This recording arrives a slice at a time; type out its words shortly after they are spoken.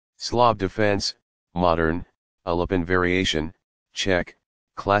Slav defense, modern, Alpen variation, Czech,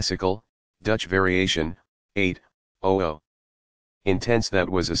 classical, Dutch variation, 8-0. Intense. That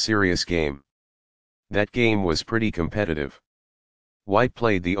was a serious game. That game was pretty competitive. White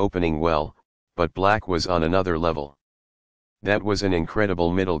played the opening well, but Black was on another level. That was an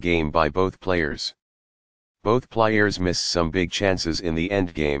incredible middle game by both players. Both players missed some big chances in the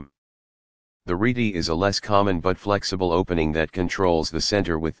endgame. The reti is a less common but flexible opening that controls the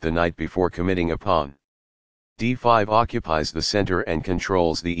center with the knight before committing a pawn. d5 occupies the center and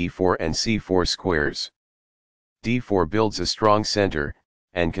controls the e4 and c4 squares. d4 builds a strong center,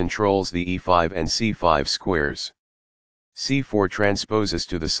 and controls the e5 and c5 squares. c4 transposes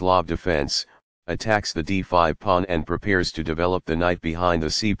to the Slav defense, attacks the d5 pawn and prepares to develop the knight behind the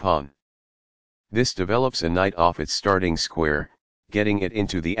c pawn. This develops a knight off its starting square, getting it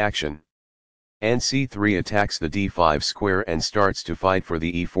into the action. And c3 attacks the d5 square and starts to fight for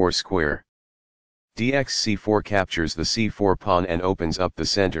the e4 square. dx-c4 captures the c4 pawn and opens up the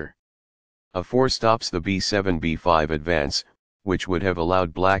center. a4 stops the b7-b5 advance, which would have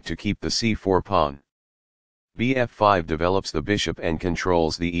allowed Black to keep the c4 pawn. bf5 develops the bishop and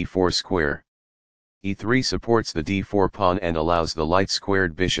controls the e4 square. e3 supports the d4 pawn and allows the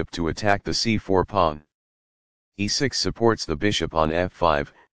light-squared bishop to attack the c4 pawn. e6 supports the bishop on f5,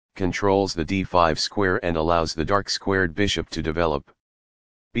 controls the d5 square and allows the dark-squared bishop to develop.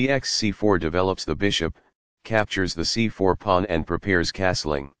 bx-c4 develops the bishop, captures the c4 pawn and prepares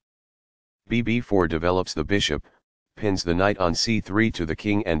castling. bb4 develops the bishop, pins the knight on c3 to the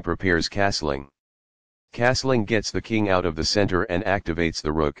king and prepares castling. Castling gets the king out of the center and activates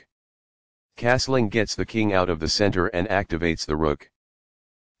the rook. Castling gets the king out of the center and activates the rook.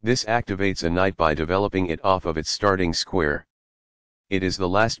 This activates a knight by developing it off of its starting square. It is the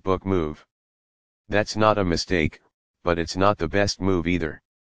last book move. That's not a mistake, but it's not the best move either.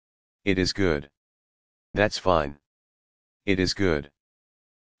 It is good. That's fine. It is good.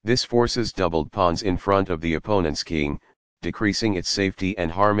 This forces doubled pawns in front of the opponent's king, decreasing its safety and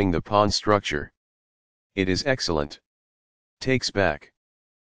harming the pawn structure. It is excellent. Takes back.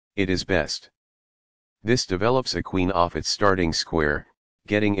 It is best. This develops a queen off its starting square,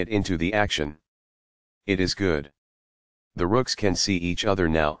 getting it into the action. It is good. The rooks can see each other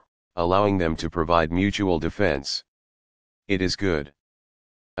now, allowing them to provide mutual defense. It is good.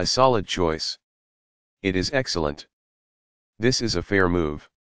 A solid choice. It is excellent. This is a fair move.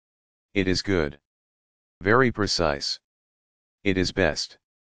 It is good. Very precise. It is best.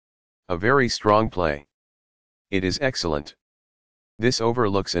 A very strong play. It is excellent. This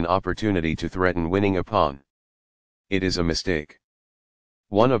overlooks an opportunity to threaten winning a pawn. It is a mistake.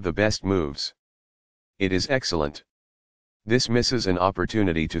 One of the best moves. It is excellent. This misses an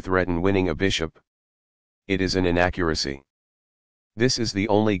opportunity to threaten winning a bishop. It is an inaccuracy. This is the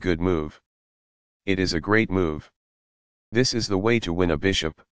only good move. It is a great move. This is the way to win a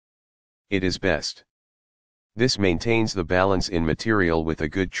bishop. It is best. This maintains the balance in material with a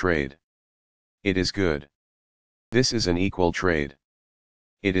good trade. It is good. This is an equal trade.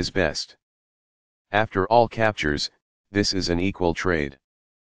 It is best. After all captures, this is an equal trade.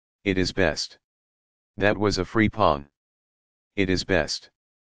 It is best. That was a free pawn. It is best.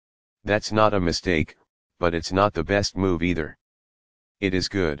 That's not a mistake, but it's not the best move either. It is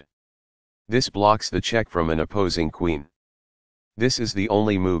good. This blocks the check from an opposing queen. This is the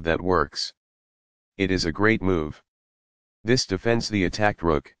only move that works. It is a great move. This defends the attacked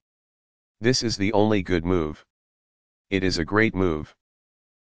rook. This is the only good move. It is a great move.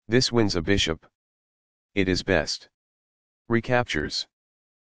 This wins a bishop. It is best. Recaptures.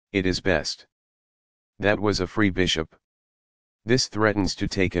 It is best. That was a free bishop. This threatens to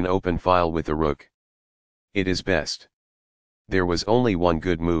take an open file with a rook. It is best. There was only one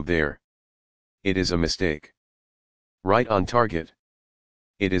good move there. It is a mistake. Right on target.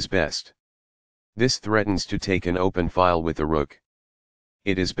 It is best. This threatens to take an open file with a rook.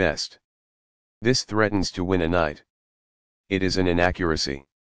 It is best. This threatens to win a knight. It is an inaccuracy.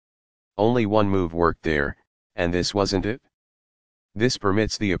 Only one move worked there, and this wasn't it? This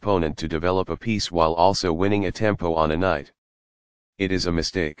permits the opponent to develop a piece while also winning a tempo on a knight. It is a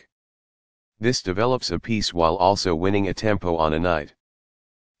mistake. This develops a piece while also winning a tempo on a knight.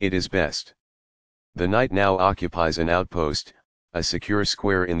 It is best. The knight now occupies an outpost, a secure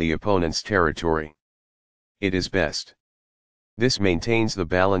square in the opponent's territory. It is best. This maintains the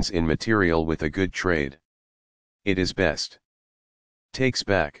balance in material with a good trade. It is best. Takes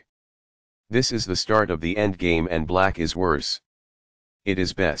back. This is the start of the endgame and Black is worse. It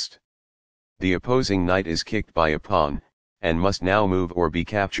is best. The opposing knight is kicked by a pawn, and must now move or be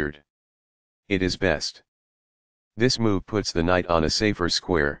captured. It is best. This move puts the knight on a safer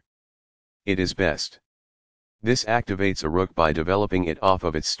square. It is best. This activates a rook by developing it off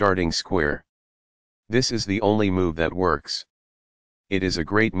of its starting square. This is the only move that works. It is a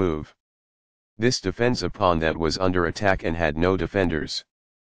great move. This defends a pawn that was under attack and had no defenders.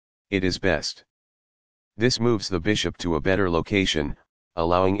 It is best. This moves the bishop to a better location,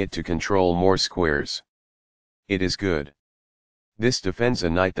 allowing it to control more squares. It is good. This defends a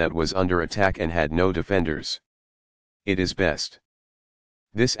knight that was under attack and had no defenders. It is best.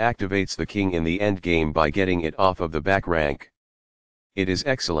 This activates the king in the endgame by getting it off of the back rank. It is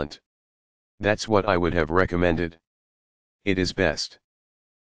excellent. That's what I would have recommended. It is best.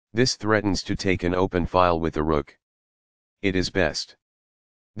 This threatens to take an open file with the rook. It is best.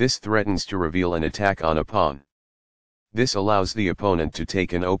 This threatens to reveal an attack on a pawn. This allows the opponent to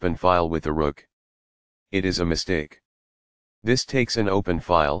take an open file with the rook. It is a mistake. This takes an open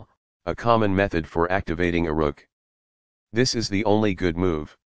file, a common method for activating a rook. This is the only good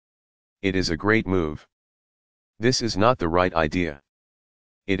move. It is a great move. This is not the right idea.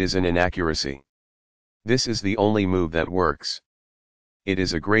 It is an inaccuracy. This is the only move that works. It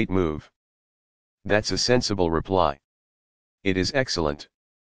is a great move. That's a sensible reply. It is excellent.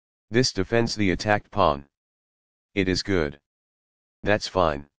 This defends the attacked pawn. It is good. That's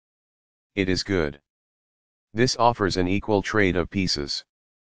fine. It is good. This offers an equal trade of pieces.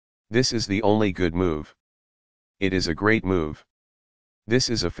 This is the only good move. It is a great move. This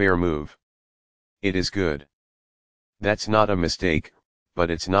is a fair move. It is good. That's not a mistake,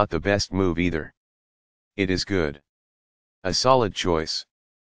 but it's not the best move either. It is good. A solid choice.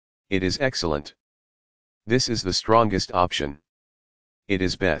 It is excellent. This is the strongest option. It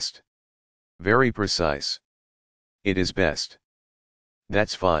is best. Very precise. It is best.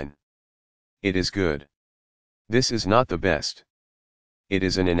 That's fine. It is good. This is not the best. It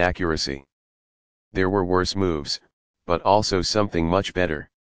is an inaccuracy. There were worse moves, but also something much better.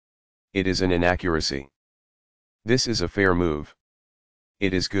 It is an inaccuracy. This is a fair move.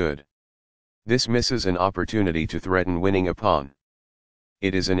 It is good. This misses an opportunity to threaten winning a pawn.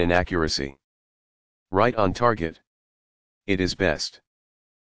 It is an inaccuracy. Right on target. It is best.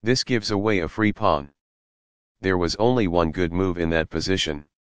 This gives away a free pawn. There was only one good move in that position.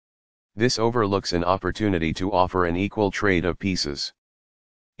 This overlooks an opportunity to offer an equal trade of pieces.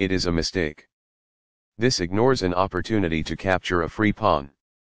 It is a mistake. This ignores an opportunity to capture a free pawn.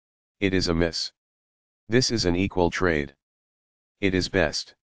 It is a miss. This is an equal trade. It is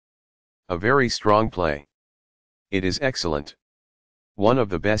best. A very strong play. It is excellent. One of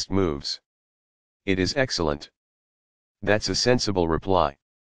the best moves. It is excellent. That's a sensible reply.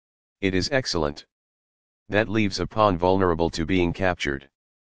 It is excellent. That leaves a pawn vulnerable to being captured.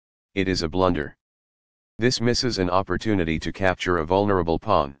 It is a blunder. This misses an opportunity to capture a vulnerable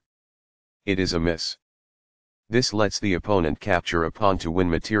pawn. It is a miss. This lets the opponent capture a pawn to win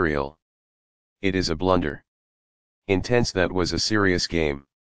material. It is a blunder. Intense. That was a serious game.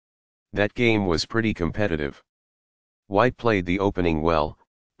 That game was pretty competitive. White played the opening well,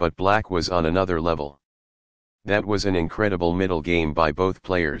 but Black was on another level. That was an incredible middle game by both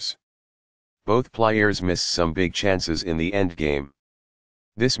players. Both players missed some big chances in the endgame.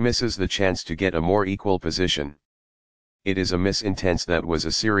 This misses the chance to get a more equal position. It is a miss. Intense. That was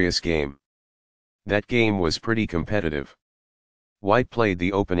a serious game. That game was pretty competitive. White played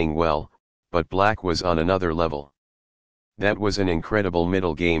the opening well, but Black was on another level. That was an incredible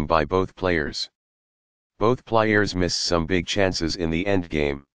middle game by both players. Both players missed some big chances in the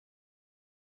endgame.